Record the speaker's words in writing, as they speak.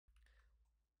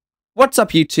What's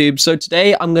up, YouTube? So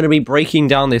today I'm going to be breaking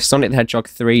down this Sonic the Hedgehog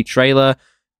 3 trailer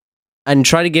and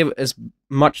try to give as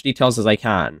much details as I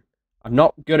can. I'm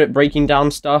not good at breaking down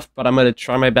stuff, but I'm going to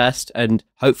try my best, and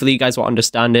hopefully you guys will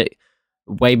understand it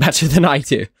way better than I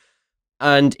do.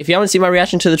 And if you haven't seen my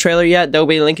reaction to the trailer yet, there'll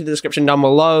be a link in the description down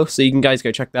below, so you can guys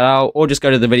go check that out, or just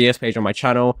go to the videos page on my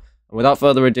channel. And without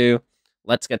further ado,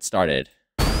 let's get started.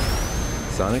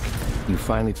 Sonic, you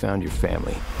finally found your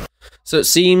family. So it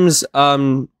seems,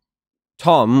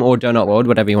 Tom, or Donut Lord,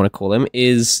 whatever you want to call him,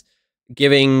 is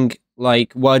giving,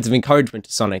 like, words of encouragement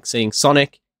to Sonic, saying,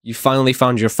 Sonic, you finally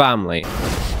found your family.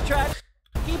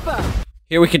 Keep up.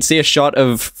 Here we can see a shot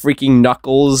of freaking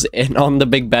Knuckles on the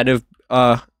Big Ben of,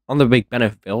 on the Big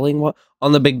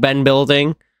Ben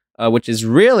building, which is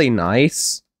really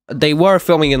nice. They were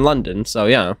filming in London, so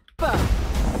yeah.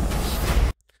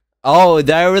 Oh,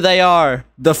 there they are.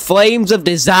 The Flames of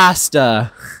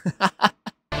Disaster.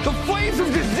 The Flames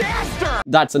of Disaster!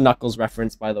 That's a Knuckles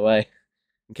reference, by the way,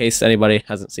 in case anybody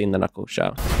hasn't seen the Knuckles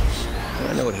show.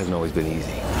 I know it hasn't always been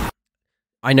easy.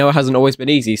 I know it hasn't always been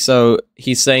easy, so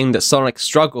he's saying that Sonic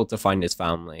struggled to find his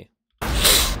family.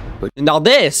 But now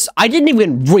this, I didn't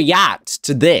even react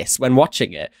to this when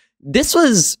watching it. This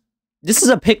is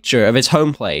a picture of his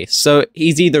home place, so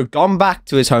he's either gone back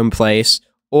to his home place,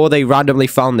 or they randomly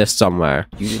found this somewhere.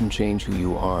 You didn't change who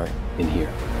you are in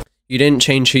here. You didn't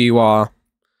change who you are.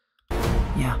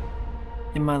 Yeah,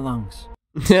 in my lungs.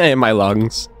 In my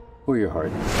lungs. Or your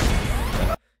heart.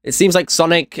 It seems like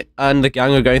Sonic and the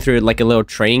gang are going through like a little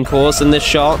training course in this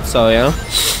shot, so yeah.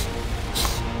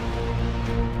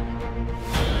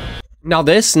 Now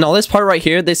this part right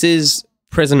here, this is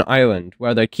Prison Island,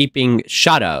 where they're keeping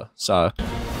Shadow, so...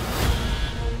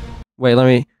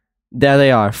 Wait, there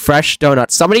they are, fresh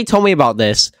donuts. Somebody told me about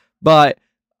this, but,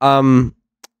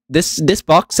 this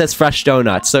box says fresh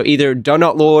donuts, so either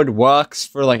Donut Lord works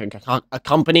for like a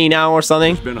company now or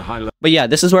something. But yeah,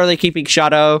 this is where they're keeping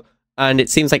Shadow, and it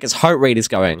seems like his heart rate is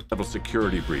going. Level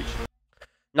security breach.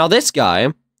 Now this guy,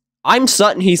 I'm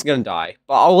certain he's gonna die,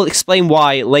 but I will explain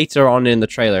why later on in the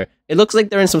trailer. It looks like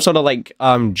they're in some sort of like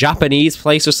Japanese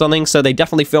place or something, so they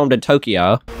definitely filmed in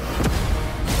Tokyo.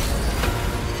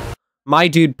 My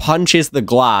dude punches the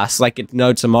glass like it's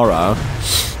no tomorrow.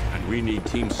 And we need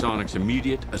Team Sonic's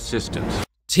immediate assistance.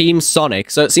 Team Sonic.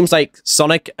 So it seems like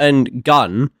Sonic and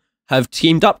Gun have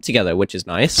teamed up together, which is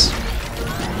nice.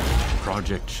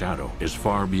 Project Shadow is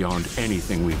far beyond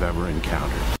anything we've ever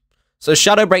encountered. So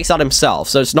Shadow breaks out himself,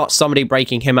 so it's not somebody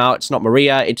breaking him out, it's not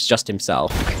Maria, it's just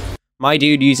himself. My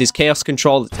dude uses Chaos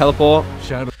Control to teleport.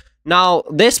 Shadow. Now,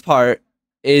 this part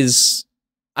is...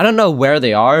 I don't know where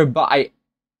they are, but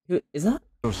Who is that?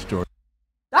 Story.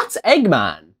 That's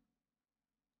Eggman!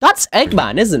 That's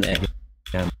Eggman, isn't it?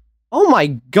 Yeah. Oh my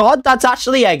god, that's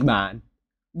actually Eggman!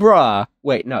 Bruh.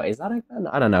 Wait, no, is that Eggman?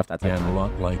 I don't know if that's Eggman. And a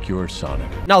lot like your Sonic.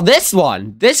 Now this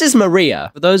one, this is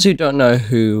Maria. For those who don't know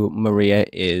who Maria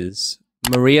is,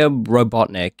 Maria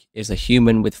Robotnik is a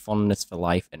human with fondness for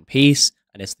life and peace,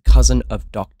 and is the cousin of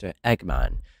Dr.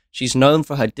 Eggman. She's known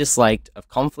for her dislike of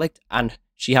conflict, and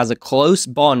she has a close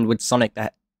bond with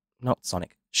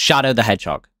Shadow the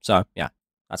Hedgehog. So, yeah,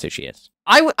 that's who she is.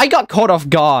 I got caught off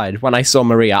guard when I saw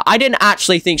Maria. I didn't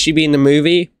actually think she'd be in the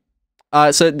movie.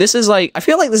 So this is like, I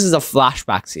feel like this is a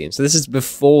flashback scene. So this is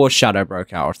before Shadow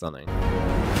broke out or something.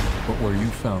 But where you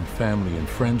found family and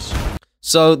friends.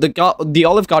 So the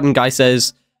Olive Garden guy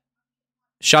says,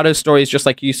 Shadow's story is just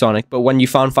like you, Sonic, but when you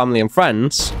found family and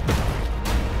friends...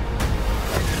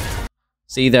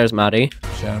 See, there's Maddie.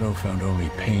 Shadow found only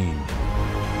pain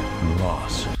and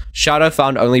loss. Shadow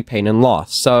found only pain and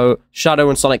loss. So Shadow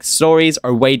and Sonic's stories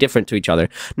are way different to each other.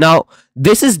 Now,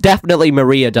 this is definitely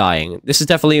Maria dying. This is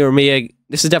definitely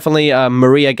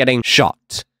Maria getting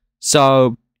shot.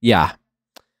 So yeah,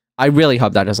 I really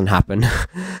hope that doesn't happen.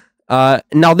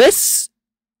 Now this,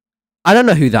 I don't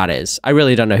know who that is. I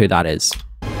really don't know who that is.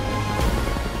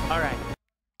 All right.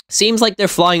 Seems like they're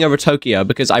flying over Tokyo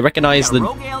because I recognize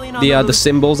the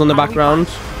symbols in the background.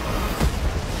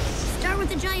 Start with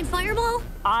the giant fireball?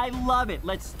 I love it.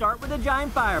 Let's start with a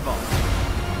giant fireball.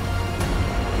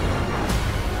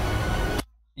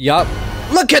 Yup.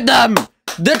 Look at them!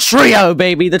 The trio,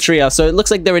 baby, the trio. So it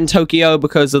looks like they're in Tokyo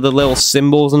because of the little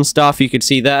symbols and stuff you could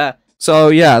see there. So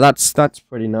yeah, that's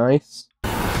pretty nice.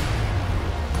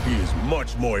 He is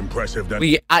much more impressive than...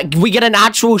 We get an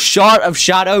actual shot of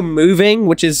Shadow moving,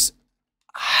 which is...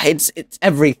 It's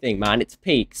everything, man. It's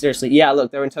peak. Seriously. Yeah,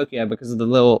 look, they're in Tokyo because of the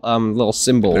little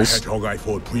symbols. The Hedgehog I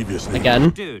fought previously.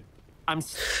 Again. Dude,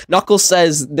 Knuckles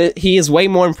says that he is way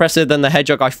more impressive than the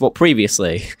Hedgehog I fought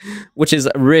previously, which is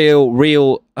a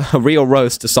real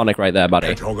roast to Sonic right there, buddy.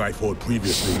 Hedgehog I fought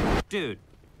previously. Dude,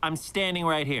 I'm standing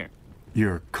right here.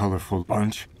 You're colorful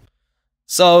bunch.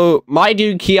 So, my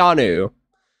dude Keanu,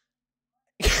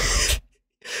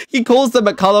 he calls them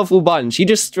a colorful bunch. He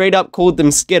just straight up called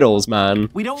them Skittles, man.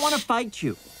 We don't want to fight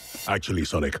you. Actually,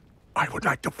 Sonic, I would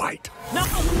like to fight. No,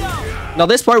 no! Now,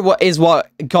 this part is what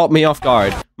got me off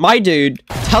guard. My dude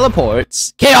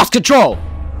teleports Chaos Control!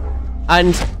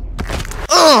 And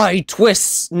he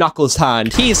twists Knuckles'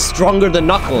 hand. He is stronger than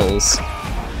Knuckles.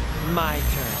 My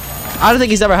turn. I don't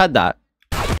think he's ever had that.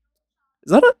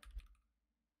 Is that a...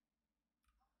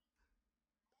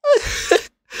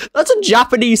 That's a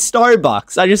Japanese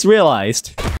Starbucks, I just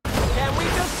realized. Can we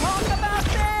just talk about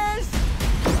this?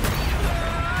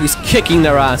 He's kicking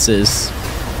their asses.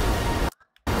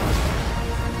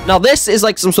 Now this is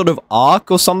like some sort of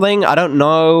arc or something, I don't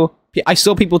know. I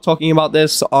saw people talking about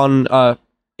this on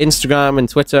Instagram and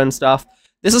Twitter and stuff.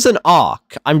 This is an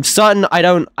arc. I'm certain I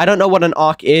don't know what an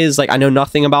arc is, like I know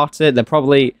nothing about it. It's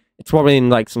probably in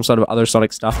like some sort of other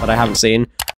Sonic stuff that I haven't seen.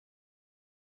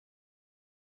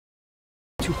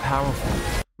 Too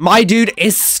powerful. My dude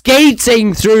is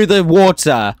skating through the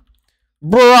water.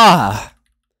 Bruh.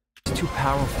 It's too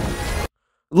powerful.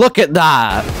 Look at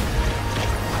that.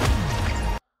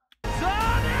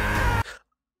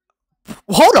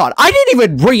 Hold on, I didn't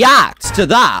even react to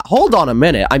that. Hold on a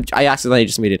minute. I accidentally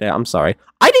just muted it. I'm sorry.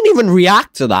 I didn't even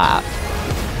react to that.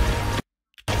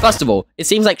 First of all, it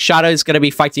seems like Shadow's gonna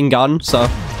be fighting Gun, so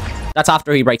that's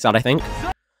after he breaks out, I think.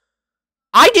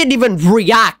 I didn't even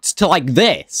react to like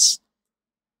this.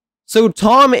 So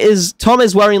Tom is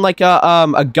wearing like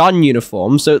a Gun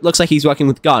uniform, so it looks like he's working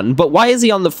with Gun. But why is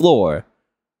he on the floor?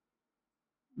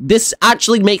 This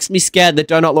actually makes me scared that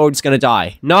Donut Lord's gonna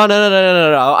die. No.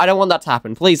 I don't want that to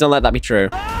happen. Please don't let that be true.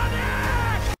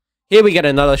 Here we get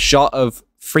another shot of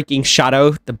freaking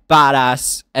Shadow, the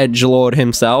badass edgelord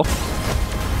himself.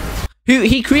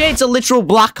 He creates a literal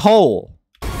black hole.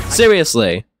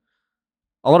 Seriously.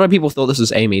 A lot of people thought this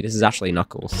was Amy. This is actually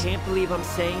Knuckles. Can't believe I'm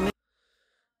saying this.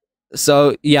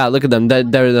 So, yeah, look at them. They're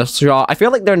in the shot. I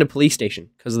feel like they're in the police station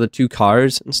because of the two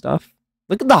cars and stuff.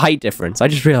 Look at the height difference. I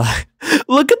just realized.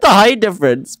 Look at the height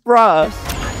difference, bruh.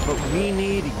 But we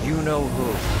need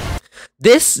you-know-who.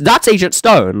 That's Agent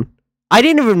Stone. I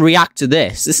didn't even react to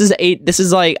this. This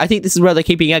is like, I think this is where they're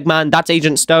keeping Eggman. That's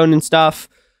Agent Stone and stuff.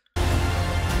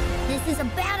 This is a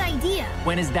bad idea.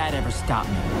 When has that ever stopped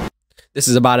me? This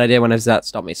is a bad idea. When has that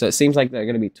stopped me? So it seems like they're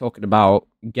going to be talking about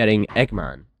getting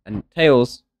Eggman. And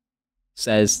Tails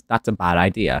says that's a bad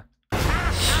idea.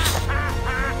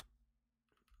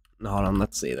 Hold on,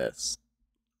 let's see this.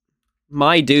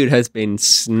 My dude has been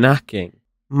snacking.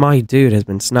 My dude has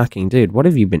been snacking. Dude, what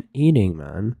have you been eating,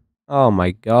 man? Oh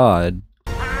my god.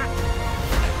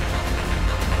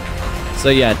 So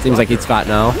yeah, it seems like he's fat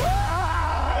now.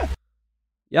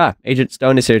 Yeah, Agent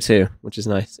Stone is here too, which is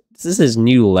nice. This is his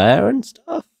new lair and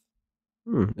stuff?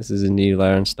 This is his new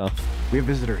lair and stuff. We have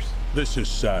visitors. This is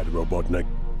sad, Robotnik.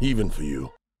 Even for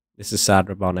you. This is sad,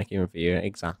 Robotnik, even for you.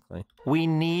 Exactly. We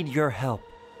need your help.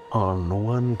 On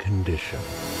one condition.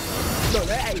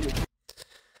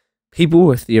 People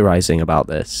were theorizing about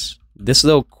this. This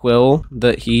little quill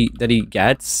that he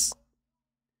gets.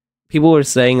 People were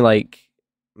saying, like,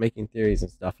 making theories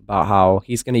and stuff about how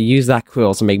he's going to use that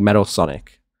quill to make Metal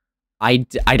Sonic. I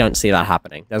don't see that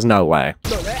happening. There's no way.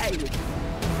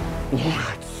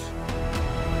 Let's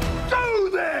do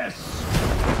this!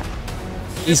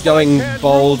 He's going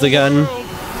bold again.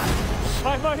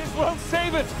 I might as well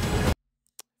save it.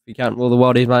 If you can't rule the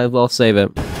world, he might as well save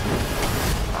it.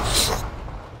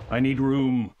 I need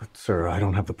room. But sir, I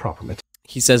don't have the proper materials.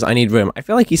 He says, I need room. I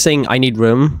feel like he's saying, I need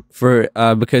room for,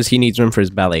 because he needs room for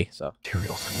his belly, so.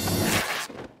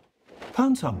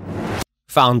 Found some.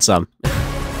 Found some.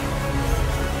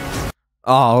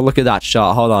 Oh, look at that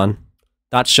shot. Hold on.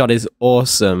 That shot is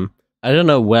awesome. I don't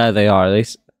know where they are. I'm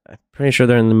pretty sure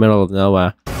they're in the middle of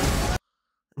nowhere.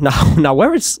 Now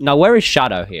where is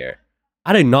Shadow here?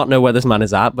 I do not know where this man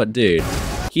is at, but dude,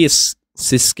 he's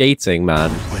skating,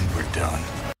 man. When we're done.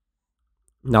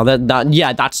 Now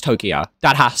yeah, that's Tokyo.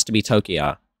 That has to be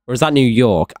Tokyo. Or is that New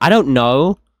York? I don't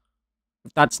know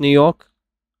if that's New York.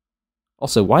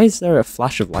 Also, why is there a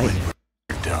flash of lightning?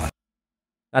 We're done.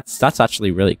 That's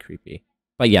actually really creepy.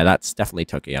 But yeah, that's definitely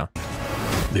Tokyo.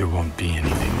 There won't be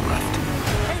anything left.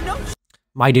 Hey, no.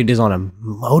 My dude is on a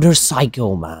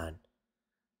motorcycle, man.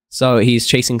 So he's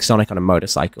chasing Sonic on a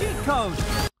motorcycle. Code.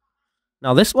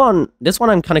 Now this one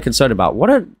I'm kind of concerned about.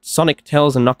 What are Sonic,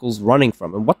 Tails, and Knuckles running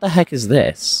from? And what the heck is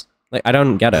this? Like, I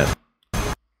don't get it.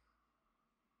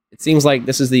 It seems like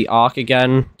this is the Ark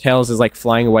again. Tails is like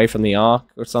flying away from the Ark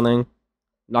or something.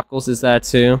 Knuckles is there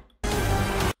too.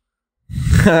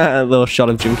 A little shot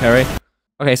of Jim Carrey.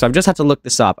 Okay, so I've just had to look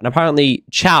this up, and apparently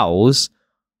Chows,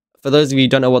 for those of you who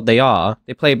don't know what they are,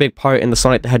 they play a big part in the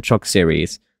Sonic the Hedgehog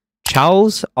series.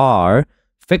 Chows are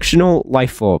fictional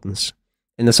life forms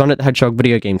in the Sonic the Hedgehog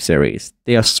video game series.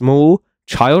 They are small,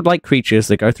 childlike creatures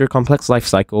that go through a complex life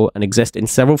cycle and exist in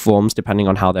several forms depending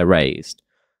on how they're raised.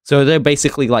 So they're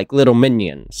basically like little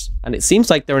minions. And it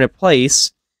seems like they're in a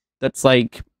place that's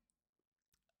like,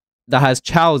 that has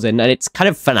Chows in, and it's kind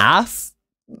of FNAF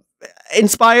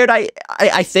inspired,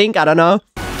 I think. I don't know.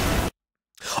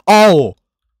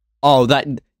 Oh, that,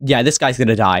 yeah, this guy's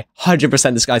gonna die.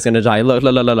 100% this guy's gonna die.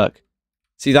 Look.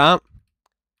 See that?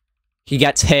 He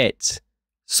gets hit.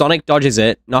 Sonic dodges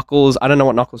it. Knuckles, I don't know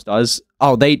what Knuckles does.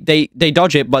 Oh, they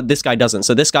dodge it, but this guy doesn't.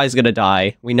 So this guy's gonna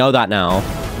die. We know that now.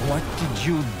 What did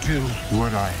you do?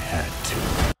 What I had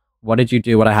to. What did you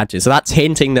do? What I had to. So that's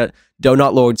hinting that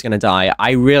Donut Lord's gonna die.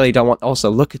 I really don't want... Also,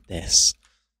 look at this.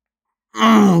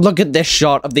 Look at this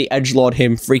shot of the Edgelord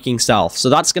him freaking self. So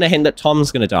that's gonna hint that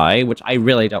Tom's gonna die, which I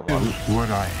really don't want. What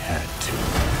I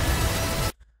had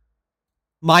to.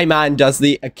 My man does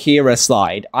the Akira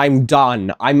slide. I'm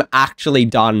done. I'm actually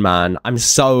done, man. I'm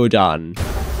so done.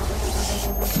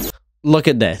 Look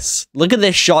at this. Look at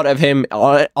this shot of him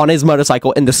on his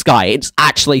motorcycle in the sky. It's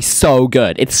actually so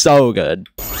good. It's so good.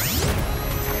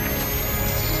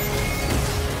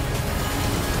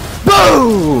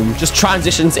 Boom! Just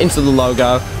transitions into the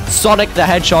logo. Sonic the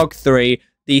Hedgehog 3,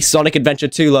 the Sonic Adventure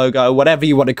 2 logo, whatever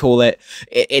you want to call it.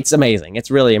 It's amazing. It's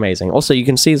really amazing. Also, you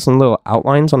can see some little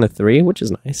outlines on the 3, which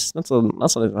is nice. That's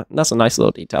a nice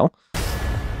little detail.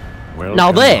 Welcome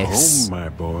Now this. home, my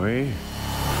boy.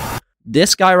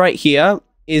 This guy right here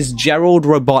is Gerald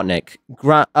Robotnik,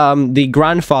 the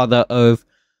grandfather of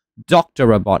Dr.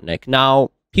 Robotnik.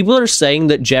 Now, people are saying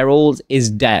that Gerald is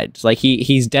dead. Like,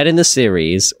 he's dead in the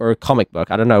series, or a comic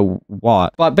book, I don't know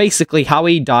what. But basically, how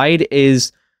he died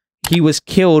is he was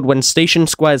killed when Station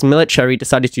Square's military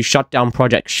decided to shut down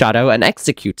Project Shadow and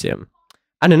execute him.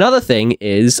 And another thing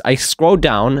is, I scrolled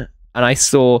down, and I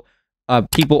saw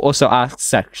people also ask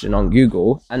section on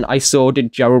Google, and I saw,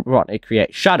 did Gerald Robotnik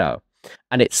create Shadow?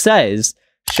 And it says,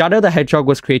 Shadow the Hedgehog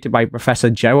was created by Professor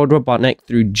Gerald Robotnik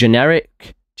through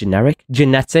genetic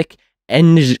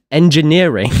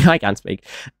engineering, I can't speak,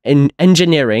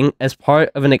 engineering as part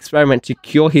of an experiment to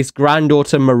cure his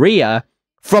granddaughter Maria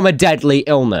from a deadly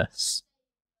illness.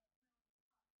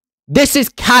 This is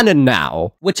canon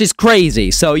now, which is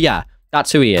crazy. So yeah,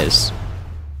 that's who he is.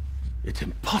 It's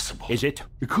impossible. Is it?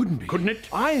 It couldn't be. Couldn't it?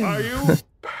 I am. Are you?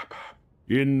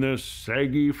 In the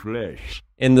saggy flesh.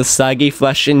 In the saggy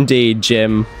flesh indeed,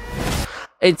 Jim.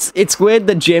 It's weird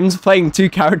that Jim's playing two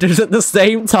characters at the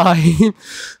same time.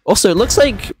 Also, it looks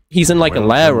like he's in like a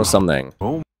lair or something.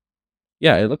 Oh,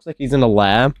 Yeah, it looks like he's in a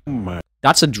lair. my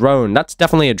That's a drone. That's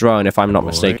definitely a drone, if I'm not Boy.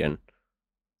 mistaken.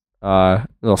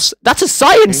 That's a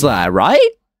science lair, right?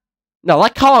 No,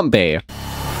 that can't be.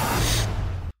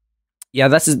 Yeah,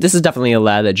 this is definitely a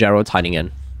lair that Gerald's hiding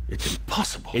in. It's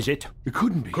impossible. Is it? It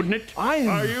couldn't be. Couldn't it? I am.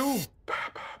 Are you?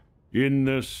 In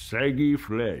the saggy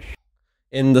flesh.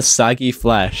 In the saggy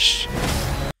flesh.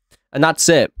 And that's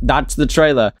it. That's the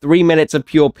trailer. 3 minutes of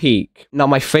pure peak. Now,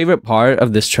 my favorite part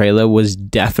of this trailer was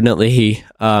definitely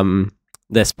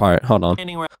this part. Hold on.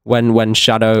 Anywhere. When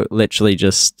Shadow literally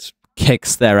just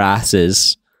kicks their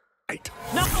asses.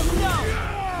 No!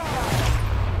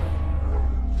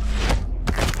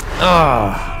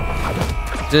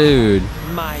 Ah, dude.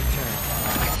 My turn.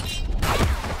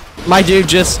 My dude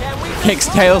just kicks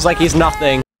tails like he's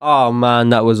nothing. Oh man,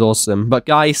 that was awesome. But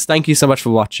guys, thank you so much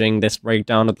for watching this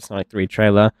breakdown of the Sonic 3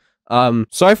 trailer.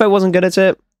 Sorry if I wasn't good at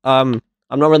it. I'm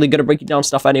not really good at breaking down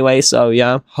stuff anyway, so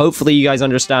yeah. Hopefully you guys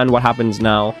understand what happens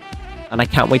now. And I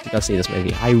can't wait to go see this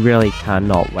movie. I really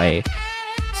cannot wait.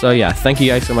 So yeah, thank you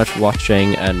guys so much for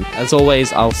watching, and as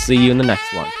always, I'll see you in the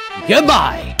next one.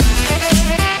 Goodbye!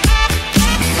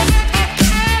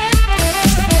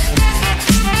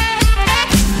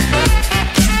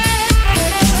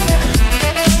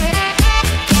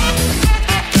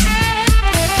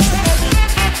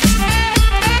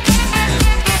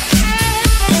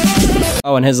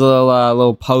 Oh, and here's a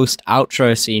little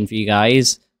post-outro scene for you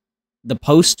guys. The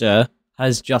poster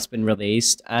has just been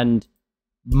released, and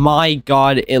my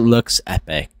god, it looks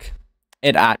epic.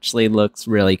 It actually looks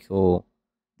really cool.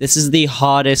 This is the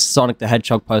hardest Sonic the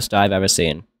Hedgehog poster I've ever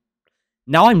seen.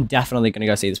 Now I'm definitely going to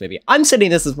go see this movie. I'm setting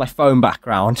this as my phone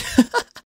background.